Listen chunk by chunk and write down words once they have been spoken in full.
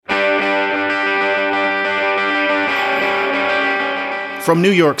From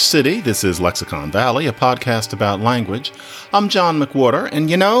New York City, this is Lexicon Valley, a podcast about language. I'm John McWhorter,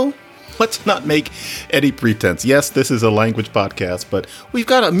 and let's not make any pretense. Yes, this is a language podcast, but we've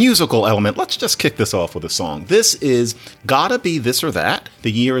got a musical element. Let's just kick this off with a song. This is Gotta Be This or That.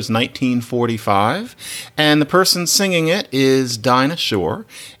 The year is 1945, and the person singing it is Dinah Shore,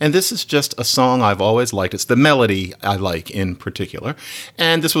 and this is just a song I've always liked. It's the melody I like in particular,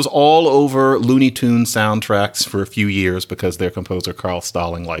 and this was all over Looney Tunes soundtracks for a few years because their composer Carl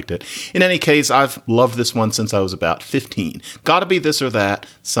Stalling liked it. In any case, I've loved this one since I was about 15. Gotta Be This or That,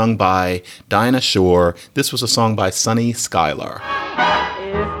 sung by Dinah Shore. This was a song by Sonny Skylar.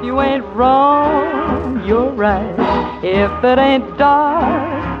 If you ain't wrong, you're right. If it ain't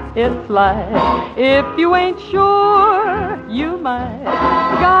dark, it's light. If you ain't sure, you might.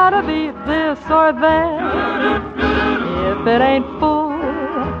 Gotta be this or that. If it ain't full,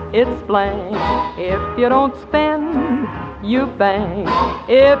 it's blank. If you don't spend, you bang.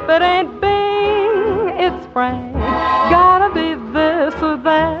 If it ain't bing, it's frank. Gotta be this or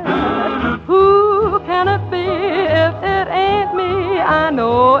that. Who can it be if it ain't me? I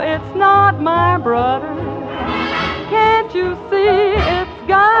know it's not my brother. Can't you see it's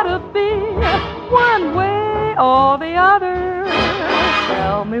gotta be one way or the other?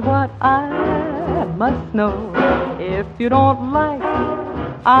 Tell me what I must know. If you don't like,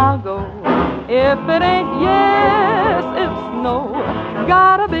 I'll go. If it ain't yes, it's no.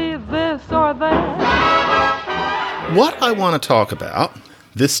 Gotta be this or that. What I want to talk about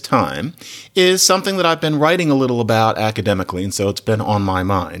this time is something that I've been writing a little about academically, and so it's been on my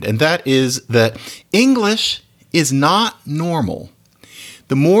mind, and that is that English is not normal.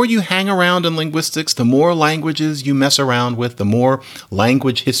 The more you hang around in linguistics, the more languages you mess around with, the more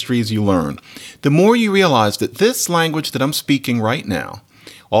language histories you learn, the more you realize that this language that I'm speaking right now,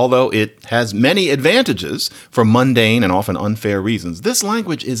 although it has many advantages for mundane and often unfair reasons, this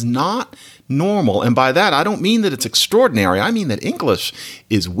language is not normal. And by that, I don't mean that it's extraordinary. I mean that English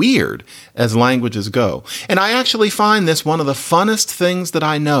is weird as languages go. And I actually find this one of the funnest things that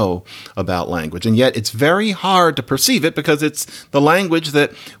I know about language. And yet it's very hard to perceive it because it's the language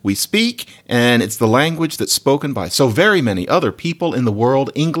that we speak and it's the language that's spoken by so very many other people in the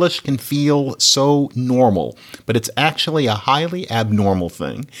world. English can feel so normal, but it's actually a highly abnormal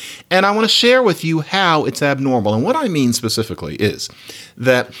thing. And I want to share with you how it's abnormal. And what I mean specifically is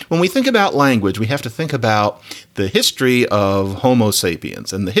that when we think about language, we have to think about the history of Homo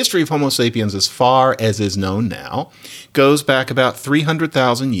sapiens. And the history of Homo sapiens, as far as is known now, goes back about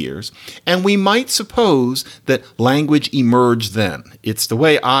 300,000 years. And we might suppose that language emerged then. It's the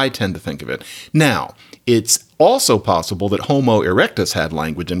way I tend to think of it. Now, it's also possible that Homo erectus had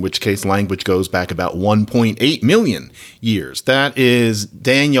language, in which case language goes back about 1.8 million years. That is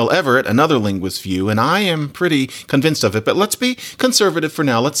Daniel Everett, another linguist's view, and I am pretty convinced of it. But let's be conservative for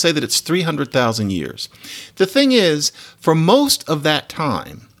now. Let's say that it's 300,000 years. The thing is, for most of that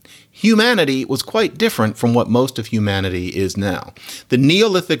time, humanity was quite different from what most of humanity is now. The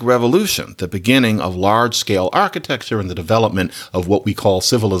Neolithic Revolution, the beginning of large-scale architecture and the development of what we call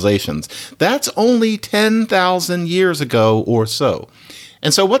civilizations, that's only 10,000 years ago or so.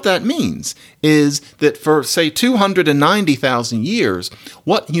 And so what that means is that for, say, 290,000 years,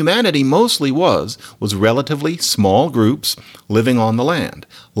 what humanity mostly was relatively small groups living on the land.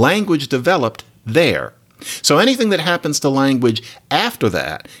 Language developed there. So anything that happens to language after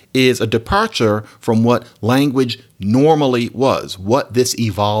that is a departure from what language normally was, what this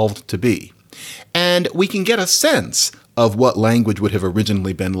evolved to be. And we can get a sense of what language would have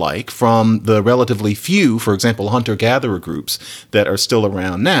originally been like from the relatively few, for example, hunter-gatherer groups that are still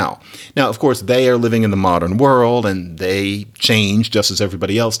around now. Now, of course, they are living in the modern world and they change just as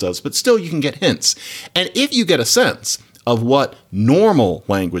everybody else does, but still you can get hints. And if you get a sense of what normal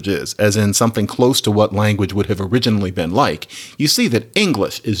language is, as in something close to what language would have originally been like, you see that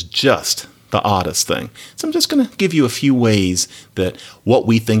English is just the oddest thing. So I'm just going to give you a few ways that what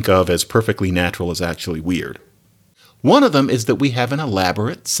we think of as perfectly natural is actually weird. One of them is that we have an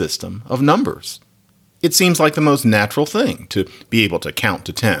elaborate system of numbers. It seems like the most natural thing to be able to count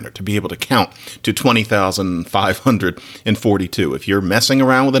to 10 or to be able to count to 20,542. If you're messing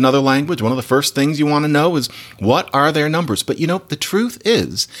around with another language, one of the first things you want to know is what are their numbers? But the truth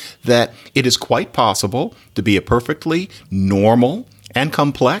is that it is quite possible to be a perfectly normal and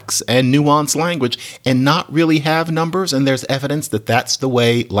complex and nuanced language and not really have numbers. And there's evidence that that's the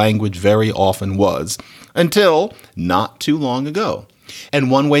way language very often was until not too long ago.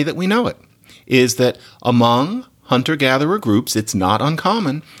 And one way that we know it is that among hunter-gatherer groups, it's not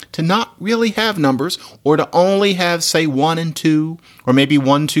uncommon to not really have numbers or to only have, say, 1 and 2, or maybe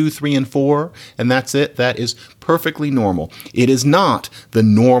 1, 2, 3, and 4, and that's it. That is perfectly normal. It is not the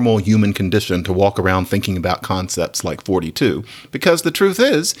normal human condition to walk around thinking about concepts like 42, because the truth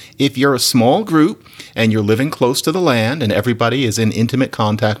is, if you're a small group and you're living close to the land and everybody is in intimate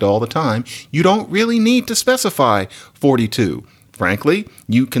contact all the time, you don't really need to specify 42. Frankly,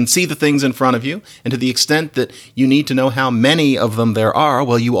 you can see the things in front of you, and to the extent that you need to know how many of them there are,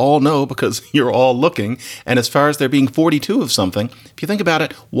 well, you all know because you're all looking. And as far as there being 42 of something, if you think about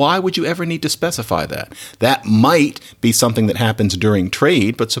it, why would you ever need to specify that? That might be something that happens during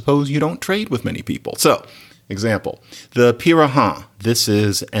trade, but suppose you don't trade with many people. So, example, the Pirahã. This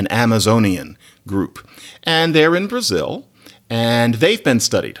is an Amazonian group, and they're in Brazil. And they've been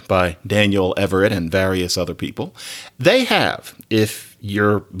studied by Daniel Everett and various other people. They have, if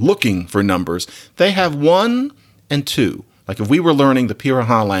you're looking for numbers, they have 1 and 2. Like if we were learning the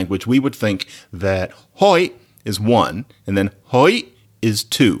Pirahã language, we would think that hoi is 1 and then hoi is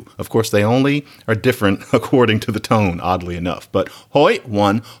 2. Of course, they only are different according to the tone, oddly enough. But hoi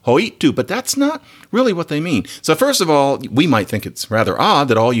 1, hoi 2. But that's not really what they mean. So first of all, we might think it's rather odd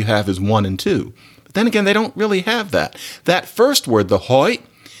that all you have is 1 and 2. Then again, they don't really have that. That first word, the hoi,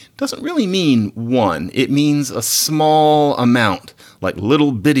 doesn't really mean 1. It means a small amount, like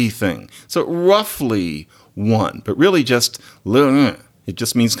little bitty thing. So roughly 1, but really just it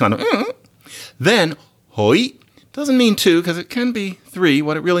just means kind of. Then hoi doesn't mean 2 because it can be 3.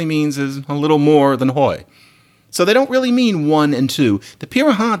 What it really means is a little more than hoi. So they don't really mean 1 and 2. The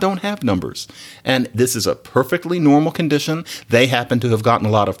Pirahã don't have numbers. And this is a perfectly normal condition. They happen to have gotten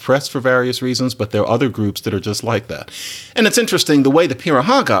a lot of press for various reasons, but there are other groups that are just like that. And it's interesting, the way the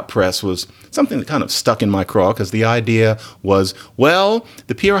Pirahã got press was something that kind of stuck in my craw, because the idea was, well,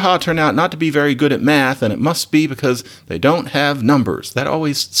 the Pirahã turn out not to be very good at math, and it must be because they don't have numbers. That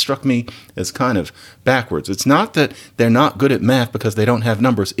always struck me as kind of backwards. It's not that they're not good at math because they don't have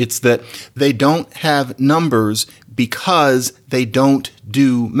numbers. It's that they don't have numbers because they don't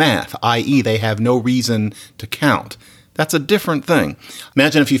do math, i.e. they have no reason to count. That's a different thing.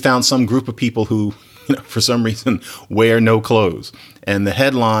 Imagine if you found some group of people who, for some reason, wear no clothes. And the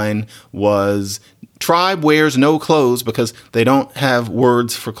headline was, "Tribe wears no clothes because they don't have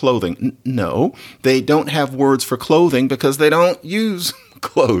words for clothing." No, they don't have words for clothing because they don't use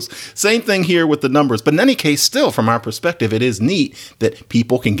clothes. Same thing here with the numbers. But in any case, still, from our perspective, it is neat that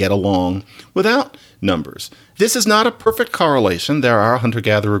people can get along without numbers. This is not a perfect correlation. There are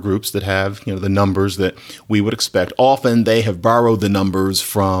hunter-gatherer groups that have, the numbers that we would expect. Often they have borrowed the numbers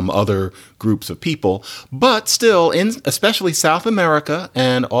from other groups of people. But still, in especially South America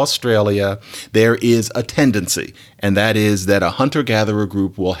and Australia, there is a tendency, and that is that a hunter-gatherer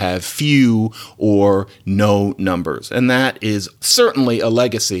group will have few or no numbers. And that is certainly a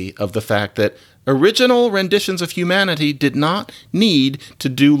legacy of the fact that original renditions of humanity did not need to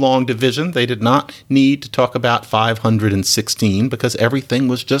do long division. They did not need to talk about 516 because everything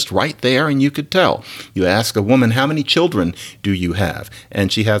was just right there and you could tell. You ask a woman, how many children do you have?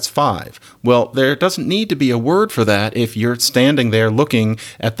 And she has 5. Well, there doesn't need to be a word for that if you're standing there looking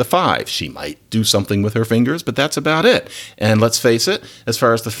at the 5. She might do something with her fingers, but that's about it. And let's face it, as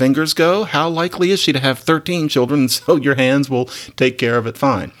far as the fingers go, how likely is she to have 13 children? So your hands will take care of it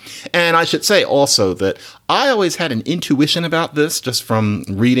fine. And I should say also that I always had an intuition about this just from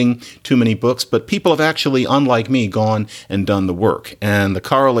reading too many books, but people have actually, unlike me, gone and done the work. And the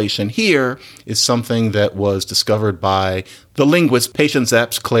correlation here is something that was discovered by the linguists Patience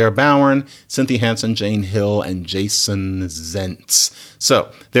Epps, Claire Bowen, Cynthia Hansen, Jane Hill, and Jason Zentz. So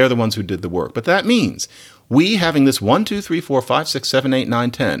they're the ones who did the work. But that means we having this 1, 2, 3, 4, 5, 6, 7, 8,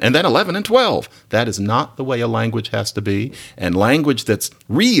 9, 10, and then 11 and 12. That is not the way a language has to be. And language that's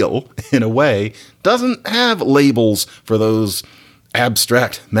real, in a way, doesn't have labels for those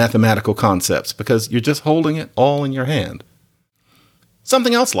abstract mathematical concepts because you're just holding it all in your hand.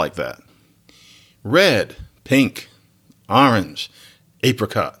 Something else like that. Red, pink, orange,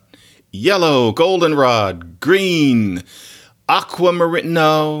 apricot, yellow, goldenrod, green, aquamarine.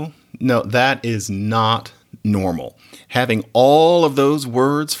 No, that is not normal. Having all of those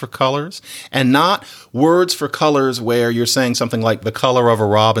words for colors, and not words for colors where you're saying something like the color of a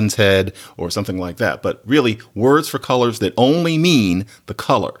robin's head or something like that, but really words for colors that only mean the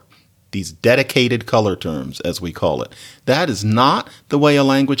color. These dedicated color terms, as we call it. That is not the way a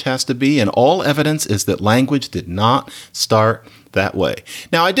language has to be, and all evidence is that language did not start that way.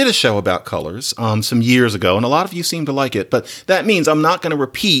 Now, I did a show about colors some years ago, and a lot of you seem to like it, but that means I'm not going to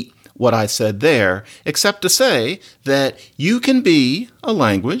repeat what I said there, except to say that you can be a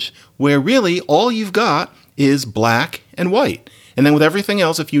language where really all you've got is black and white. And then with everything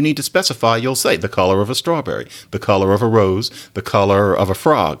else, if you need to specify, you'll say the color of a strawberry, the color of a rose, the color of a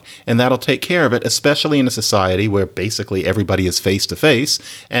frog. And that'll take care of it, especially in a society where basically everybody is face to face.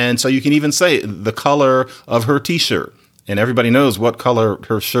 And so you can even say the color of her t-shirt. And everybody knows what color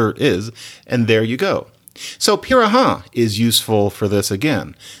her shirt is. And there you go. So Pirahã is useful for this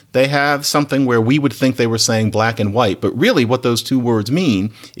again. They have something where we would think they were saying black and white, but really what those two words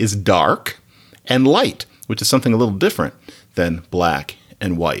mean is dark and light, which is something a little different than black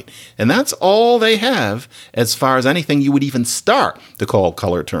and white. And that's all they have as far as anything you would even start to call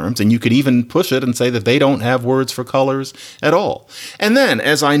color terms. And you could even push it and say that they don't have words for colors at all. And then,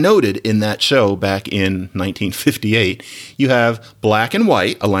 as I noted in that show back in 1958, you have black and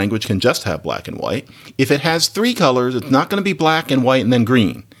white. A language can just have black and white. If it has three colors, it's not going to be black and white and then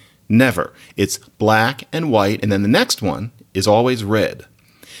green. Never. It's black and white, and then the next one is always red.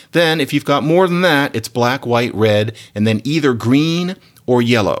 Then, if you've got more than that, it's black, white, red, and then either green or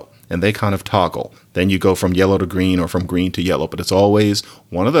yellow. And they kind of toggle. Then you go from yellow to green or from green to yellow, but it's always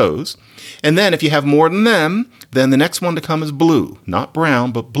one of those. And then if you have more than them, then the next one to come is blue. Not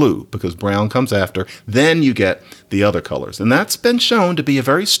brown, but blue, because brown comes after. Then you get the other colors. And that's been shown to be a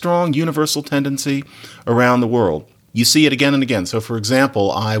very strong universal tendency around the world. You see it again and again. So, for example,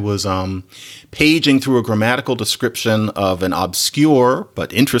 I was paging through a grammatical description of an obscure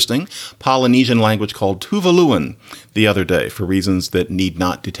but interesting Polynesian language called Tuvaluan the other day for reasons that need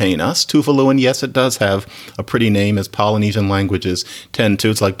not detain us. Tuvaluan, yes, it does have a pretty name as Polynesian languages tend to.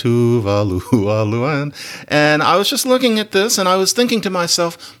 It's like Tuvaluan. And I was just looking at this and I was thinking to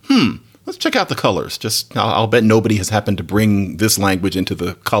myself, let's check out the colors. I'll bet nobody has happened to bring this language into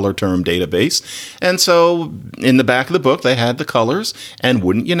the color term database. And so in the back of the book, they had the colors. And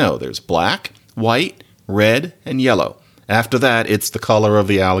wouldn't you know, there's black, white, red, and yellow. After that, it's the color of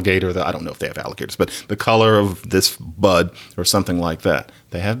the alligator. I don't know if they have alligators, but the color of this bud or something like that.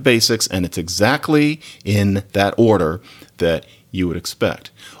 They have basics, and it's exactly in that order that you would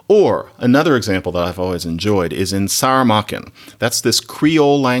expect. Or another example that I've always enjoyed is in Saramaccan. That's this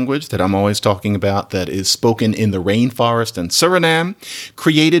Creole language that I'm always talking about that is spoken in the rainforest in Suriname,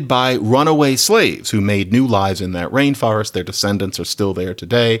 created by runaway slaves who made new lives in that rainforest. Their descendants are still there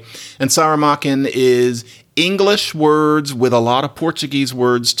today. And Saramaccan is English words with a lot of Portuguese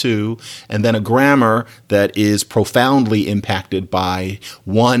words too, and then a grammar that is profoundly impacted by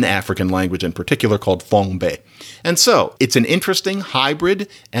one African language in particular called Fongbe. And so it's an interesting hybrid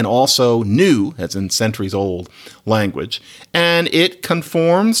and also new, as in centuries old, language. And it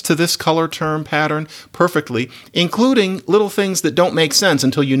conforms to this color term pattern perfectly, including little things that don't make sense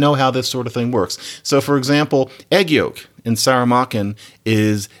until you know how this sort of thing works. So for example, egg yolk in Saramaccan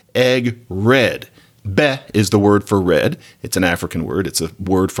is egg red. Be is the word for red. It's an African word. It's a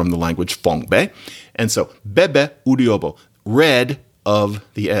word from the language Fongbe. And so, bebe udiobo, red of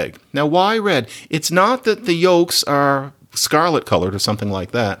the egg. Now, why red? It's not that the yolks are scarlet colored or something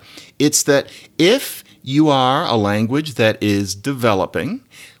like that. It's that if you are a language that is developing,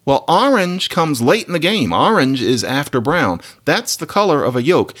 well, orange comes late in the game. Orange is after brown. That's the color of a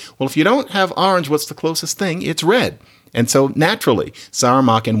yolk. Well, if you don't have orange, what's the closest thing? It's red. And so naturally,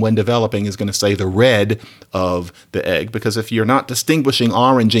 Saramaccan, when developing, is going to say the red of the egg, because if you're not distinguishing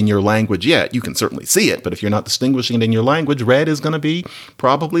orange in your language yet, you can certainly see it, but if you're not distinguishing it in your language, red is going to be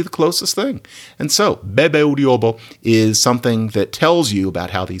probably the closest thing. And so, bebe udiobo is something that tells you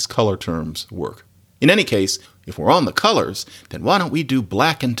about how these color terms work. In any case, if we're on the colors, then why don't we do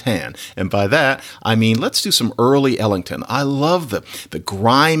black and tan? And by that, I mean, let's do some early Ellington. I love the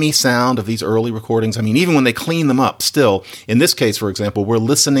grimy sound of these early recordings. I mean, even when they clean them up, still, in this case, for example, we're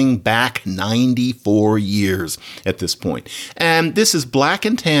listening back 94 years at this point. And this is Black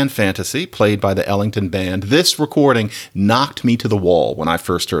and Tan Fantasy, played by the Ellington Band. This recording knocked me to the wall when I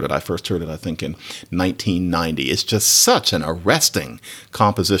first heard it. I first heard it, I think, in 1990. It's just such an arresting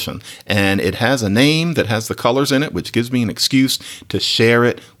composition. And it has a name that has the colors in it, which gives me an excuse to share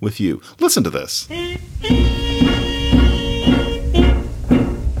it with you. Listen to this.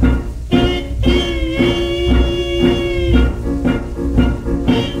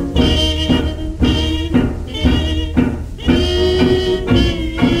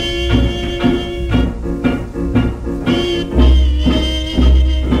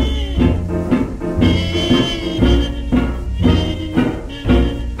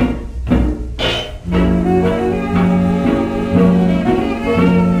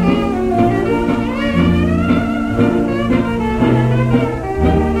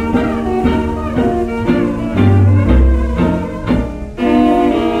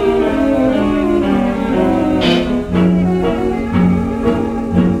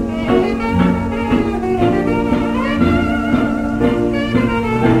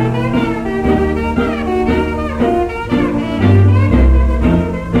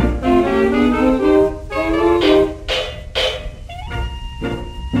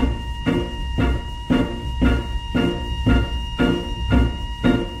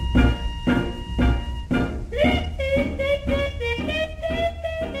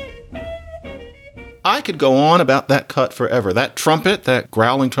 I could go on about that cut forever. That trumpet, that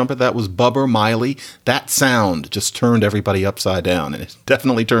growling trumpet, that was Bubber Miley. That sound just turned everybody upside down. And it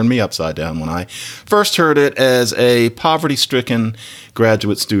definitely turned me upside down when I first heard it as a poverty-stricken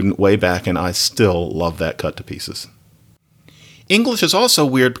graduate student way back, and I still love that cut to pieces. English is also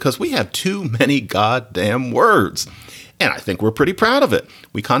weird because we have too many goddamn words. And I think we're pretty proud of it.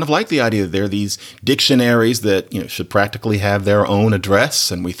 We kind of like the idea that there are these dictionaries that should practically have their own address,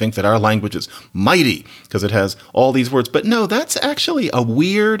 and we think that our language is mighty because it has all these words. But no, that's actually a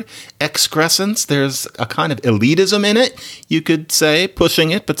weird excrescence. There's a kind of elitism in it, you could say, pushing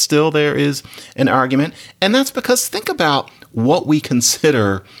it, but still there is an argument. And that's because think about what we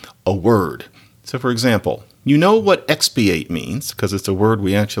consider a word. So, for example, you know what expiate means, because it's a word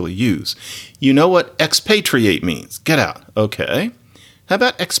we actually use. You know what expatriate means. Get out. Okay. How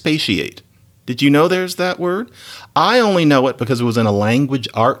about expatiate? Did you know there's that word? I only know it because it was in a language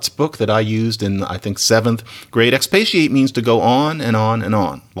arts book that I used in, I think, 7th grade. Expatiate means to go on and on and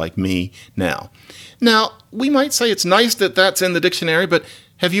on, like me now. Now, we might say it's nice that that's in the dictionary, but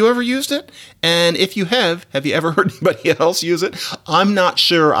have you ever used it? And if you have you ever heard anybody else use it? I'm not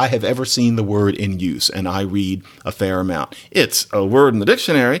sure I have ever seen the word in use, and I read a fair amount. It's a word in the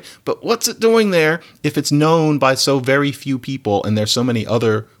dictionary, but what's it doing there if it's known by so very few people and there's so many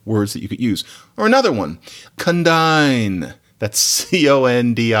other words that you could use? Or another one, condign. That's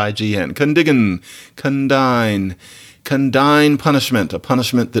condign. Condign. Condign. Condign punishment, a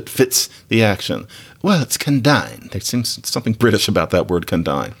punishment that fits the action. Well, it's condign. There seems something British about that word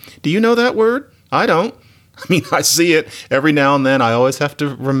condign. Do you know that word? I don't. I mean, I see it every now and then. I always have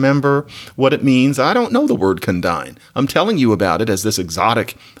to remember what it means. I don't know the word condign. I'm telling you about it as this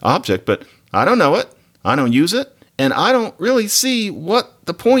exotic object, but I don't know it. I don't use it. And I don't really see what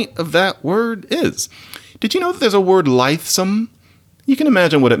the point of that word is. Did you know that there's a word lithesome? You can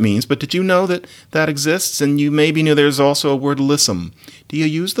imagine what it means, but did you know that that exists? And you maybe knew there's also a word lissom. Do you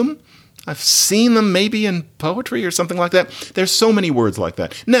use them? I've seen them maybe in poetry or something like that. There's so many words like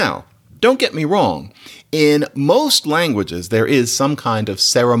that. Now, don't get me wrong. In most languages, there is some kind of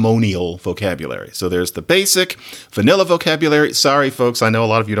ceremonial vocabulary. So there's the basic vanilla vocabulary. Sorry, folks, I know a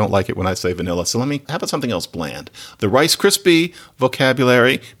lot of you don't like it when I say vanilla. So how about something else bland? The Rice Krispie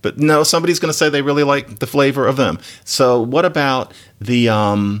vocabulary. But no, somebody's going to say they really like the flavor of them. So what about the...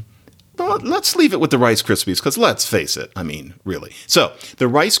 Well, let's leave it with the Rice Krispies, because let's face it, I mean, really. So, the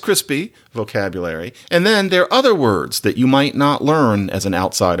Rice Krispie vocabulary, and then there are other words that you might not learn as an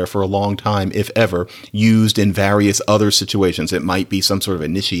outsider for a long time, if ever, used in various other situations. It might be some sort of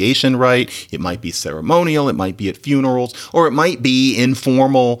initiation rite, it might be ceremonial, it might be at funerals, or it might be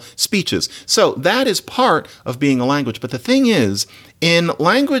informal speeches. So, that is part of being a language. But the thing is, in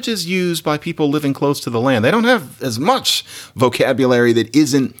languages used by people living close to the land, they don't have as much vocabulary that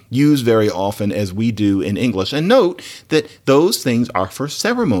isn't used very often as we do in English. And note that those things are for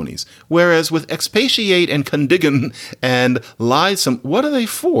ceremonies, whereas with expatiate and condign and lithesome, what are they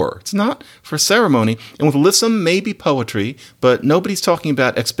for? It's not for ceremony. And with lissom, maybe poetry, but nobody's talking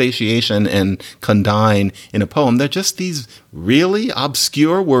about expatiation and condign in a poem. They're just these really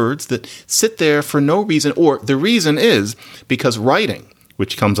obscure words that sit there for no reason, or the reason is because writing,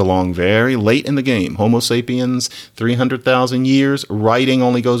 which comes along very late in the game. Homo sapiens, 300,000 years. Writing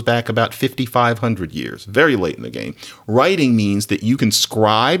only goes back about 5,500 years. Very late in the game. Writing means that you can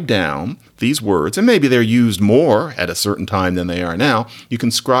scribe down these words, and maybe they're used more at a certain time than they are now. You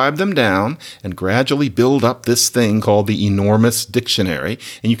can scribe them down and gradually build up this thing called the enormous dictionary.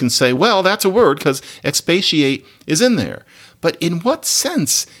 And you can say, well, that's a word because expatiate is in there. But in what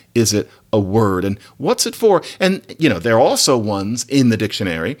sense is it a word, and what's it for? And, there are also ones in the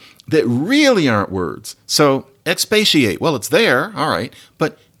dictionary that really aren't words. So expatiate, well, it's there, all right.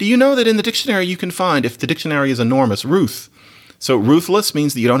 But do you know that in the dictionary you can find, if the dictionary is enormous, ruth? So ruthless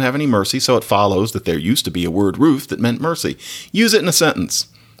means that you don't have any mercy, so it follows that there used to be a word ruth that meant mercy. Use it in a sentence.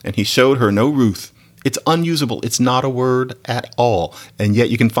 And he showed her no ruth. It's unusable. It's not a word at all. And yet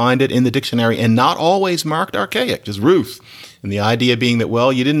you can find it in the dictionary, and not always marked archaic, just ruth. And the idea being that,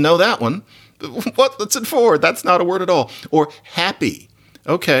 well, you didn't know that one. What's it for? That's not a word at all. Or happy.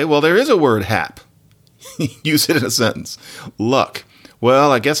 Okay, well, there is a word hap. Use it in a sentence. Luck.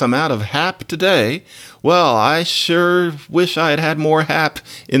 Well, I guess I'm out of hap today. Well, I sure wish I had had more hap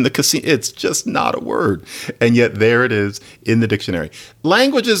in the casino. It's just not a word. And yet there it is in the dictionary.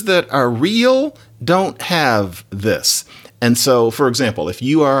 Languages that are real don't have this. And so, for example, if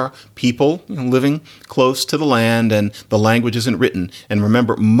you are people living close to the land and the language isn't written, and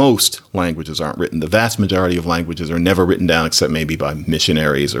remember, most languages aren't written. The vast majority of languages are never written down except maybe by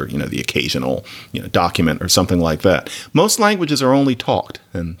missionaries or, the occasional, document or something like that. Most languages are only talked.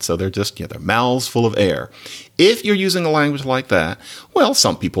 And so they're just, their mouths full of air. If you're using a language like that, well,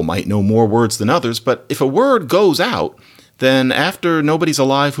 some people might know more words than others, but if a word goes out, then after nobody's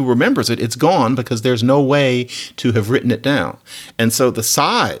alive who remembers it, it's gone because there's no way to have written it down. And so the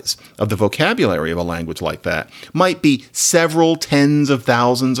size of the vocabulary of a language like that might be several tens of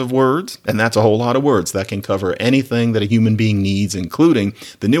thousands of words, and that's a whole lot of words. That can cover anything that a human being needs, including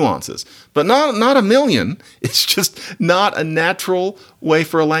the nuances. But not a million. It's just not a natural way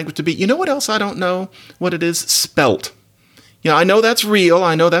for a language to be. You know what else I don't know what it is? Spelt. I know that's real.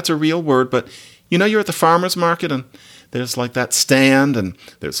 I know that's a real word, but you're at the farmer's market and there's like that stand and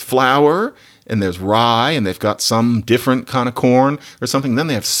there's flour and there's rye and they've got some different kind of corn or something. Then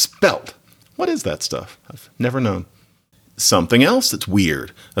they have spelt. What is that stuff? I've never known. Something else that's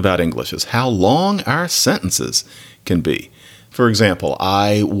weird about English is how long our sentences can be. For example,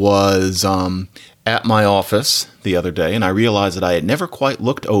 I was at my office the other day and I realized that I had never quite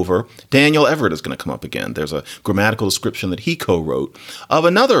looked over. Daniel Everett is going to come up again. There's a grammatical description that he co-wrote of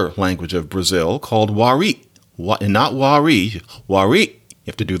another language of Brazil called Wari. And not Wari, Wari. You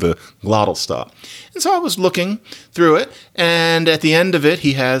have to do the glottal stop. And so I was looking through it, and at the end of it,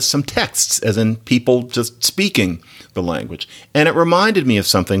 he has some texts, as in people just speaking the language. And it reminded me of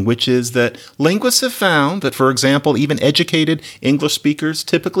something, which is that linguists have found that, for example, even educated English speakers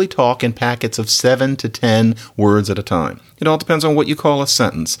typically talk in packets of 7 to 10 words at a time. It all depends on what you call a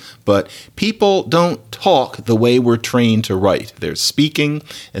sentence, but people don't talk the way we're trained to write. There's speaking,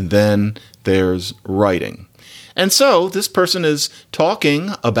 and then there's writing. And so this person is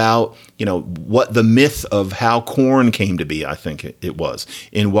talking about, what the myth of how corn came to be, I think it was,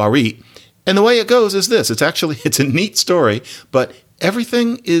 in Wari. And the way it goes is this. It's a neat story, but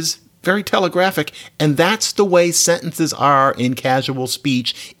everything is very telegraphic. And that's the way sentences are in casual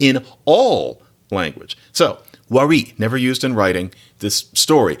speech in all language. So Wari, never used in writing, this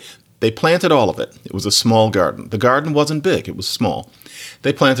story. They planted all of it. It was a small garden. The garden wasn't big. It was small.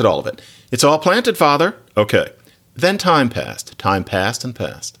 They planted all of it. It's all planted, Father. Okay. Then time passed and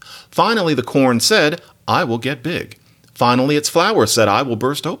passed. Finally, the corn said, I will get big. Finally, its flower said, I will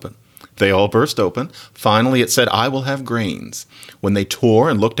burst open. They all burst open. Finally, it said, I will have grains. When they tore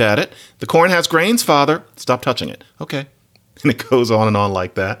and looked at it, the corn has grains, Father. Stop touching it. Okay. And it goes on and on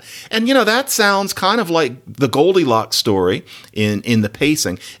like that. And, that sounds kind of like the Goldilocks story in the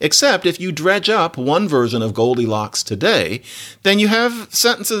pacing, except if you dredge up one version of Goldilocks today, then you have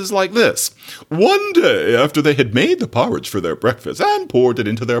sentences like this. One day, after they had made the porridge for their breakfast and poured it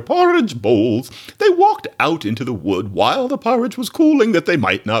into their porridge bowls, they walked out into the wood while the porridge was cooling, that they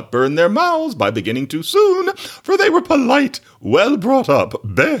might not burn their mouths by beginning too soon, for they were polite, well-brought-up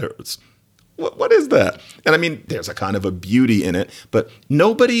bears. What is that? And there's a kind of a beauty in it, but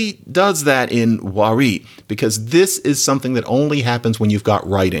nobody does that in Wari because this is something that only happens when you've got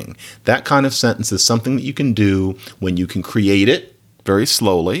writing. That kind of sentence is something that you can do when you can create it very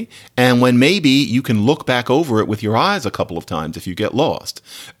slowly and when maybe you can look back over it with your eyes a couple of times if you get lost.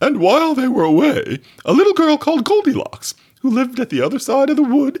 And while they were away, a little girl called Goldilocks, who lived at the other side of the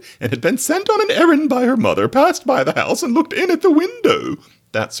wood and had been sent on an errand by her mother, passed by the house and looked in at the window.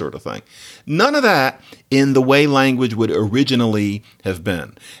 That sort of thing. None of that in the way language would originally have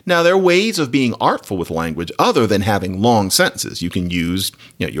been. Now, there are ways of being artful with language other than having long sentences. You can use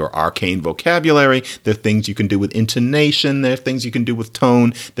your arcane vocabulary. There are things you can do with intonation. There are things you can do with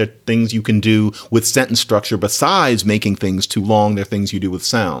tone. There are things you can do with sentence structure besides making things too long. There are things you do with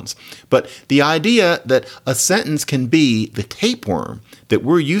sounds. But the idea that a sentence can be the tapeworm that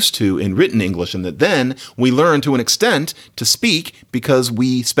we're used to in written English and that then we learn to an extent to speak because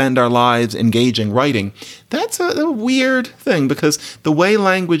we spend our lives engaging writing, that's a weird thing because the way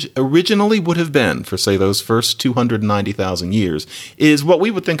language originally would have been for, say, those first 290,000 years is what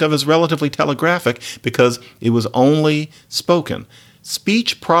we would think of as relatively telegraphic because it was only spoken.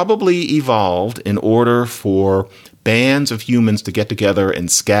 Speech probably evolved in order for bands of humans to get together and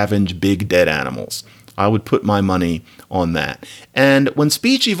scavenge big dead animals. I would put my money on that. And when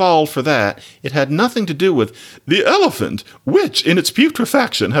speech evolved for that, it had nothing to do with the elephant, which in its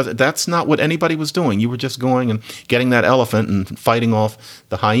putrefaction has... That's not what anybody was doing. You were just going and getting that elephant and fighting off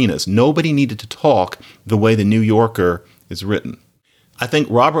the hyenas. Nobody needed to talk the way the New Yorker is written. I think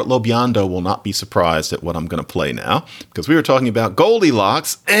Robert Lobiondo will not be surprised at what I'm going to play now, because we were talking about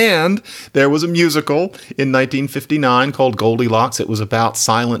Goldilocks, and there was a musical in 1959 called Goldilocks. It was about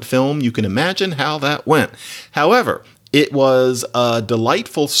silent film. You can imagine how that went. However, It was a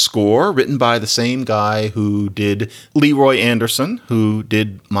delightful score written by the same guy who did Leroy Anderson, who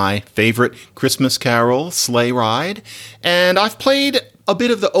did my favorite Christmas carol, Sleigh Ride. And I've played a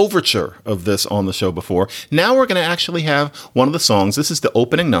bit of the overture of this on the show before. Now we're going to actually have one of the songs. This is the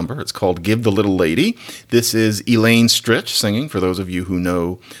opening number. It's called Give the Little Lady. This is Elaine Stritch singing, for those of you who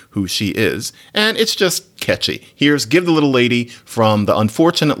know who she is. And it's just catchy. Here's Give the Little Lady from the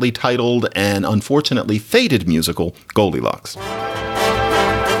unfortunately titled and unfortunately fated musical Goldilocks.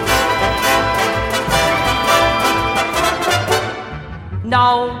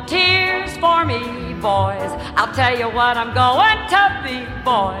 No tears for me, boys. I'll tell you what I'm going to be,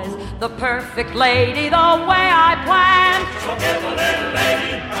 boys. The perfect lady, the way I planned. So give a little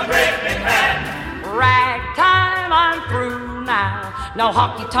lady a great big hand. Ragtime, I'm through now. No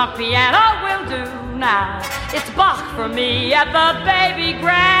honky-tonk piano will do now. It's Bach for me at the baby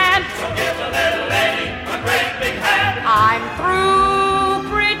grand. So give a little lady a great big hand. I'm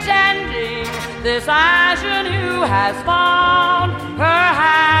through pretending. This ingenue has found her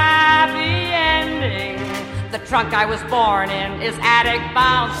happy ending. The trunk I was born in is attic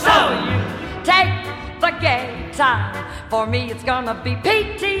bound. So you take the gay time. For me it's gonna be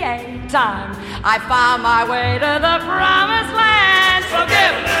PTA time. I found my way to the promised land. So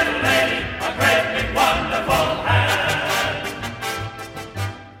give a little lady a great big wonderful hand.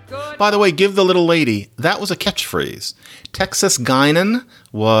 By the way, Give the Little Lady, that was a catchphrase. Texas Guinan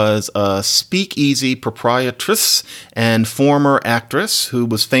was a speakeasy proprietress and former actress who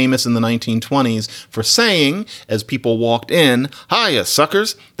was famous in the 1920s for saying, as people walked in, "Hiya,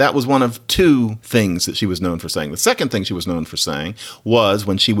 suckers." That was one of two things that she was known for saying. The second thing she was known for saying was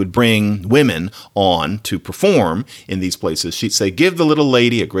when she would bring women on to perform in these places, she'd say, "Give the little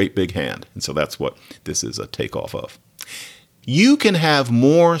lady a great big hand." And so that's what this is a takeoff of. You can have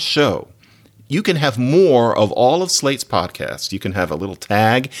more show. You can have more of all of Slate's podcasts. You can have a little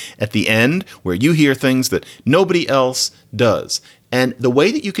tag at the end where you hear things that nobody else does. And the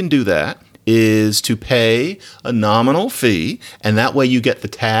way that you can do that is to pay a nominal fee, and that way you get the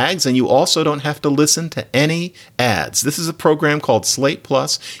tags, and you also don't have to listen to any ads. This is a program called Slate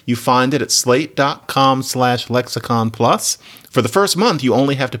Plus. You find it at slate.com/lexicon plus. For the first month, you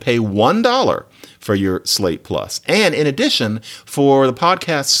only have to pay $1 for your Slate Plus. And in addition, for the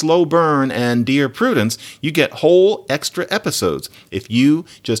podcast Slow Burn and Dear Prudence, you get whole extra episodes if you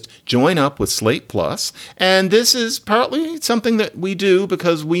just join up with Slate Plus. And this is partly something that we do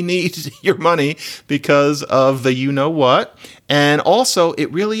because we need your money because of the you-know-what. And also,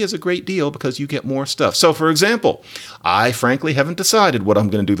 it really is a great deal because you get more stuff. So, for example, I frankly haven't decided what I'm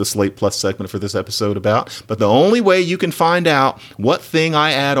going to do the Slate Plus segment for this episode about, but the only way you can find out what thing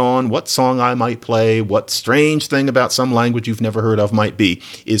I add on, what song I might play, what strange thing about some language you've never heard of might be,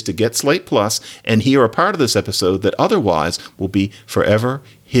 is to get Slate Plus and hear a part of this episode that otherwise will be forever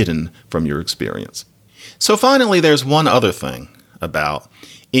hidden from your experience. So finally, there's one other thing about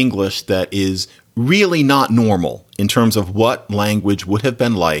English that is really not normal in terms of what language would have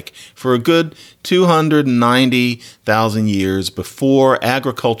been like for a good 290,000 years before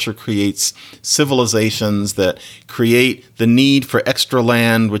agriculture creates civilizations that create the need for extra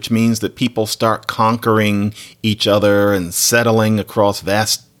land, which means that people start conquering each other and settling across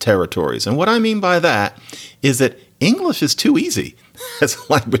vast territories. And what I mean by that is that English is too easy as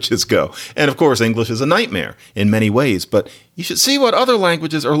languages go. And of course, English is a nightmare in many ways, but you should see what other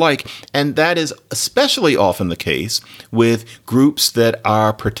languages are like. And that is especially often the case with groups that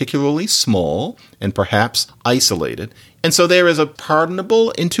are particularly small and perhaps isolated. And so there is a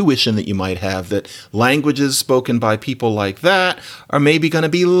pardonable intuition that you might have that languages spoken by people like that are maybe going to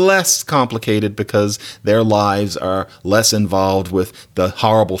be less complicated because their lives are less involved with the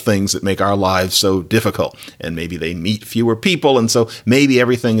horrible things that make our lives so difficult. And maybe they meet fewer people, and so maybe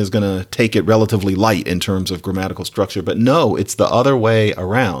everything is going to take it relatively light in terms of grammatical structure. But no, it's the other way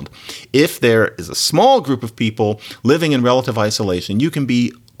around. If there is a small group of people living in relative isolation, you can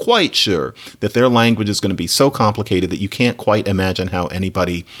be quite sure that their language is going to be so complicated that you can't quite imagine how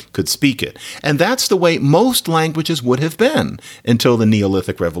anybody could speak it. And that's the way most languages would have been until the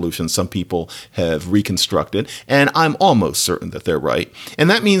Neolithic Revolution. Some people have reconstructed, and I'm almost certain that they're right.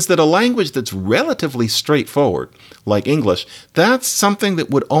 And that means that a language that's relatively straightforward, like English, that's something that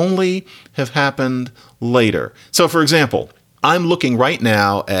would only have happened later. So, for example, I'm looking right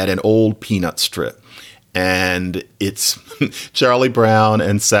now at an old Peanut strip. And it's Charlie Brown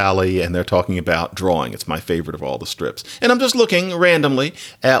and Sally, and they're talking about drawing. It's my favorite of all the strips. And I'm just looking randomly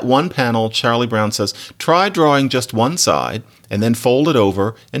at one panel. Charlie Brown says, "Try drawing just one side, and then fold it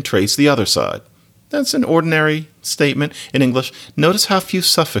over and trace the other side." That's an ordinary statement in English. Notice how few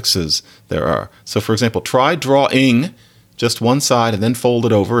suffixes there are. So, for example, try drawing just one side and then fold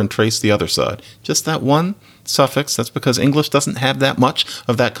it over and trace the other side. Just that one suffix. That's because English doesn't have that much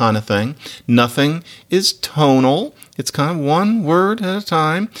of that kind of thing. Nothing is tonal. It's kind of one word at a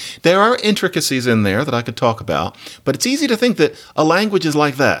time. There are intricacies in there that I could talk about, but it's easy to think that a language is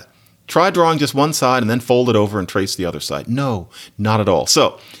like that. Try drawing just one side and then fold it over and trace the other side. No, not at all.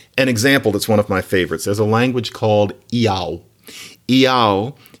 So, an example that's one of my favorites. There's a language called Iao.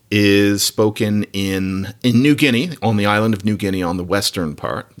 Iao is spoken in New Guinea, on the island of New Guinea on the western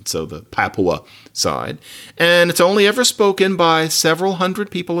part, so the Papua side. And it's only ever spoken by several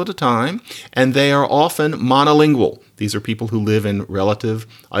hundred people at a time, and they are often monolingual. These are people who live in relative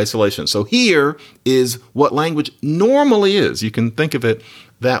isolation. So here is what language normally is. You can think of it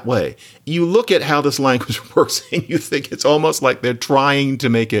that way. You look at how this language works and you think it's almost like they're trying to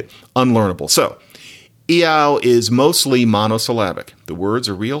make it unlearnable. So, Iao is mostly monosyllabic. The words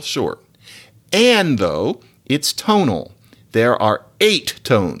are real short. And though it's tonal, there are 8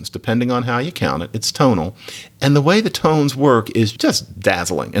 tones, depending on how you count it. It's tonal. And the way the tones work is just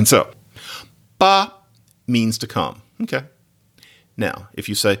dazzling. And so, ba means to come. Okay. Now, if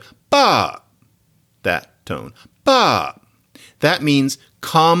you say ba, that tone, ba, that means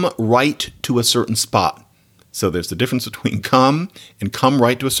come right to a certain spot. So there's the difference between come and come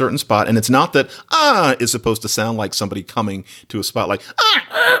right to a certain spot. And it's not that is supposed to sound like somebody coming to a spot like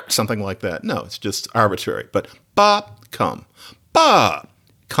something like that. No, it's just arbitrary. But ba, come. Ba,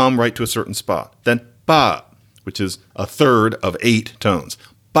 come right to a certain spot. Then ba, which is a third of 8 tones.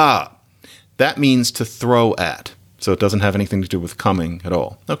 Ba, that means to throw at. So it doesn't have anything to do with coming at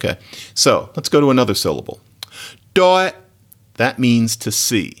all. Okay, so let's go to another syllable. Doi, that means to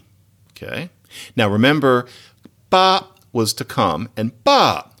see. Okay. Now remember, ba was to come, and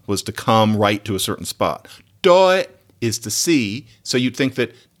ba was to come right to a certain spot. Doi is to see, so you'd think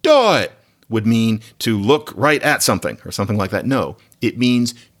that doi would mean to look right at something, or something like that. No, it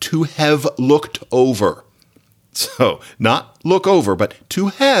means to have looked over. So, not look over, but to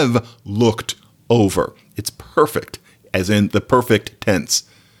have looked over. It's perfect, as in the perfect tense,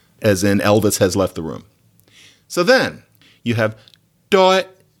 as in Elvis has left the room. So then, you have doi,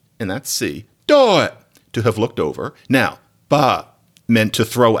 and that's see. Doi, to have looked over. Now, ba meant to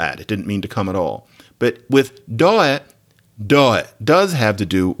throw at. It didn't mean to come at all. But with doi does have to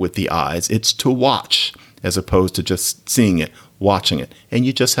do with the eyes. It's to watch, as opposed to just seeing it, watching it. And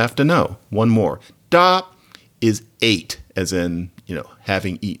you just have to know. One more. Da is 8, as in,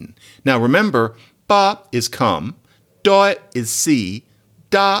 having eaten. Now, remember, ba is come. Doi is see.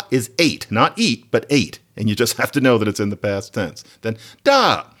 Da is 8. Not eat, but 8. And you just have to know that it's in the past tense. Then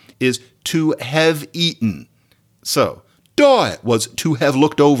da is to have eaten. So, doi was to have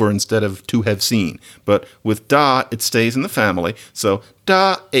looked over instead of to have seen. But with da, it stays in the family. So,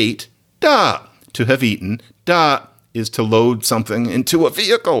 da ate, da, to have eaten. Da is to load something into a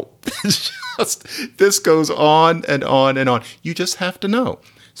vehicle. This goes on and on and on. You just have to know.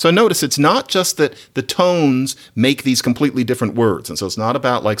 So notice it's not just that the tones make these completely different words. And so it's not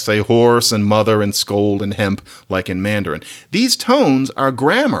about like, say, horse and mother and scold and hemp like in Mandarin. These tones are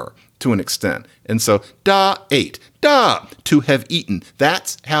grammar to an extent. And so da ate, da, to have eaten.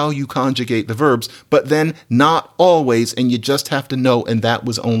 That's how you conjugate the verbs, but then not always, and you just have to know, and that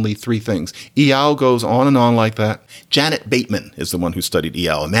was only 3 things. Iao goes on and on like that. Janet Bateman is the one who studied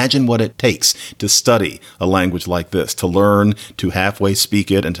Iao. Imagine what it takes to study a language like this, to learn to halfway speak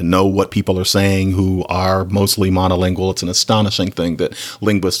it and to know what people are saying who are mostly monolingual. It's an astonishing thing that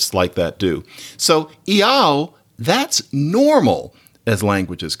linguists like that do. So Iao, that's normal as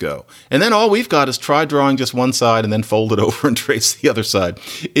languages go. And then all we've got is try drawing just one side and then fold it over and trace the other side.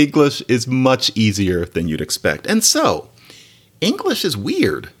 English is much easier than you'd expect. And so, English is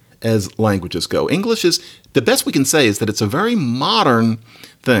weird as languages go. English is, the best we can say is that it's a very modern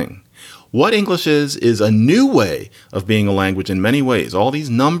thing. What English is a new way of being a language in many ways. All these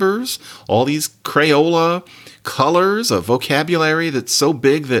numbers, all these Crayola colors, a vocabulary that's so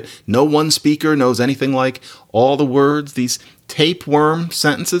big that no one speaker knows anything like all the words, these tapeworm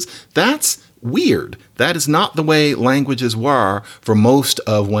sentences. That's weird. That is not the way languages were for most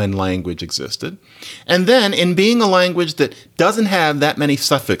of when language existed. And then in being a language that doesn't have that many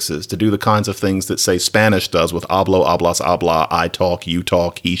suffixes to do the kinds of things that, say, Spanish does with hablo, hablas, habla, I talk, you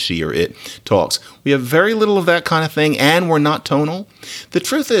talk, he, she, or it talks. We have very little of that kind of thing, and we're not tonal. The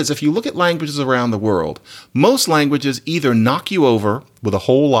truth is, if you look at languages around the world, most languages either knock you over with a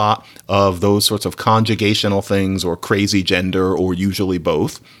whole lot of those sorts of conjugational things or crazy gender or usually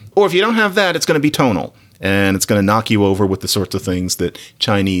both, or if you don't have that, it's going to be tonal. and it's going to knock you over with the sorts of things that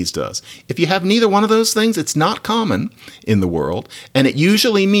Chinese does. If you have neither one of those things, it's not common in the world, and it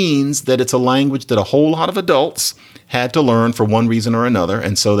usually means that it's a language that a whole lot of adults had to learn for one reason or another,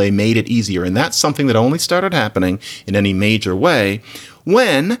 and so they made it easier. And that's something that only started happening in any major way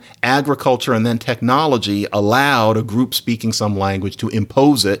when agriculture and then technology allowed a group speaking some language to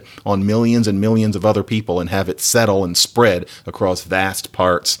impose it on millions and millions of other people and have it settle and spread across vast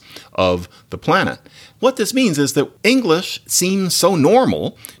parts of the planet. What this means is that English seems so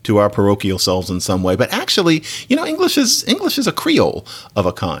normal to our parochial selves in some way, but actually, English is a Creole of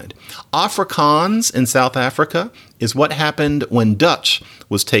a kind. Afrikaans in South Africa is what happened when Dutch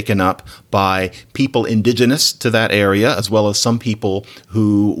was taken up by people indigenous to that area, as well as some people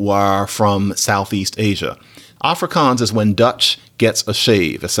who were from Southeast Asia. Afrikaans is when Dutch gets a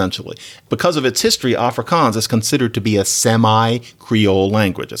shave, essentially. Because of its history, Afrikaans is considered to be a semi-Creole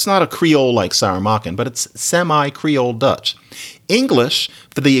language. It's not a Creole like Saramaccan, but it's semi-Creole Dutch. English,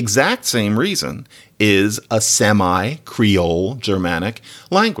 for the exact same reason, is a semi-Creole Germanic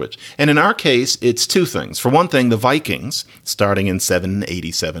language. And in our case, it's two things. For one thing, the Vikings, starting in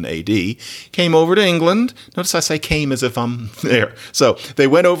 787 AD, came over to England. Notice I say came as if I'm there. So they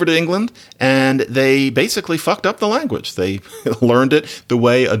went over to England and they basically fucked up the language. They learned it the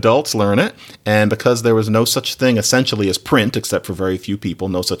way adults learn it. And because there was no such thing essentially as print, except for very few people,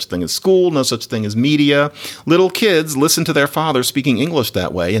 no such thing as school, no such thing as media, little kids listened to their father speaking English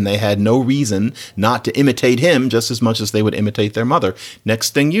that way, and they had no reason not to imitate him just as much as they would imitate their mother.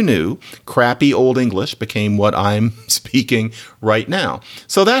 Next thing you knew, crappy old English became what I'm speaking right now.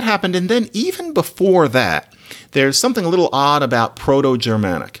 So that happened, and then even before that, there's something a little odd about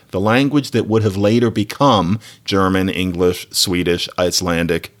Proto-Germanic, the language that would have later become German, English, Swedish,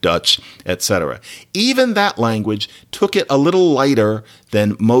 Icelandic, Dutch, etc. Even that language took it a little lighter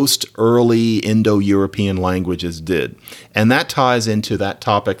than most early Indo-European languages did. And that ties into that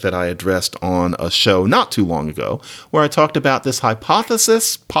topic that I addressed on a show not too long ago, where I talked about this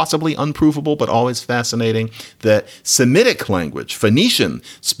hypothesis, possibly unprovable but always fascinating, that Semitic language, Phoenician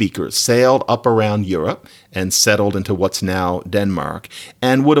speakers, sailed up around Europe and settled into what's now Denmark,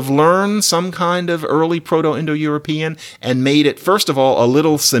 and would have learned some kind of early Proto-Indo-European and made it, first of all, a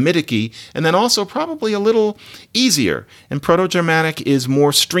little Semitic-y, and then also probably a little easier. And Proto-Germanic is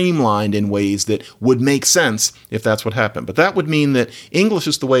more streamlined in ways that would make sense if that's what happened. But that would mean that English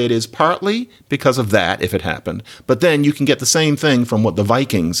is the way it is partly because of that, if it happened. But then you can get the same thing from what the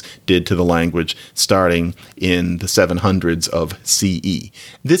Vikings did to the language starting in the 700s of CE.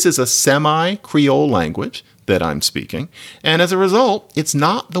 This is a semi-Creole language that I'm speaking, and as a result, it's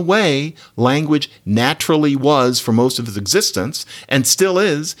not the way language naturally was for most of its existence, and still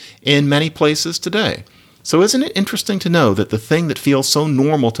is in many places today. So isn't it interesting to know that the thing that feels so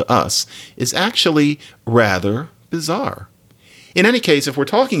normal to us is actually rather bizarre? In any case, if we're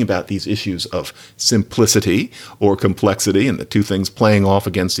talking about these issues of simplicity or complexity and the two things playing off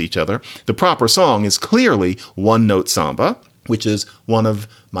against each other, the proper song is clearly One Note Samba, which is one of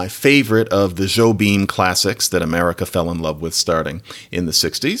my favorite of the Jobim classics that America fell in love with starting in the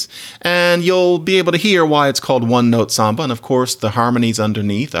 60s. And you'll be able to hear why it's called One Note Samba. And of course, the harmonies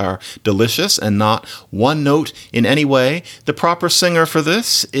underneath are delicious and not one note in any way. The proper singer for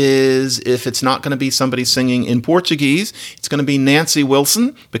this is, if it's not going to be somebody singing in Portuguese, it's going to be Nancy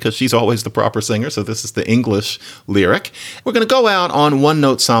Wilson, because she's always the proper singer. So this is the English lyric. We're going to go out on One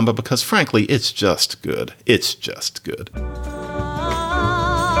Note Samba because, frankly, it's just good. It's just good.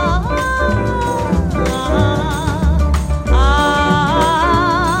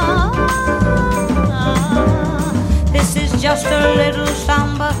 Just a little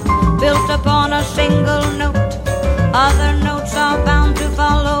samba built upon a single note. Other notes are bound to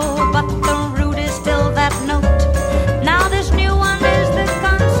follow, but the root is still that note. Now this new one is the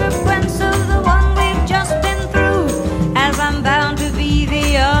consequence of the one we've just been through, as I'm bound to be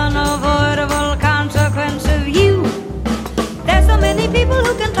the unavoidable consequence of you. There's so many people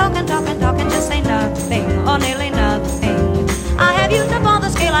who can talk and talk and talk and just say nothing, or nearly nothing. I have used up all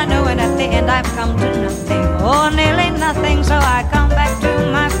the skill I know, and at the end I've come to nothing, or nearly nothing. So I come back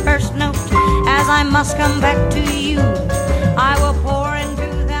to my first note, as I must come back to you. I will pour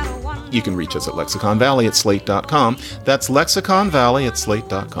into that one. You can reach us at lexiconvalley@slate.com. That's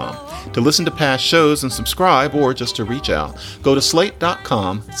lexiconvalley@slate.com. To listen to past shows and subscribe, or just to reach out, go to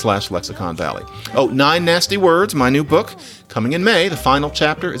slate.com/lexiconvalley. Oh, 9 Nasty Words, my new book, coming in May. The final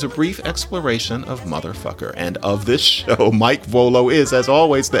chapter is a brief exploration of motherfucker. And of this show, Mike Volo is, as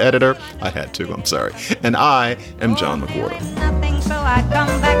always, the editor. I had to, I'm sorry. And I am John McWhorter. Nothing, so I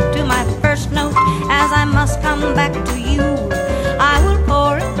come back to my first note, as I must come back to you. I will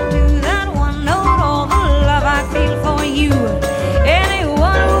pour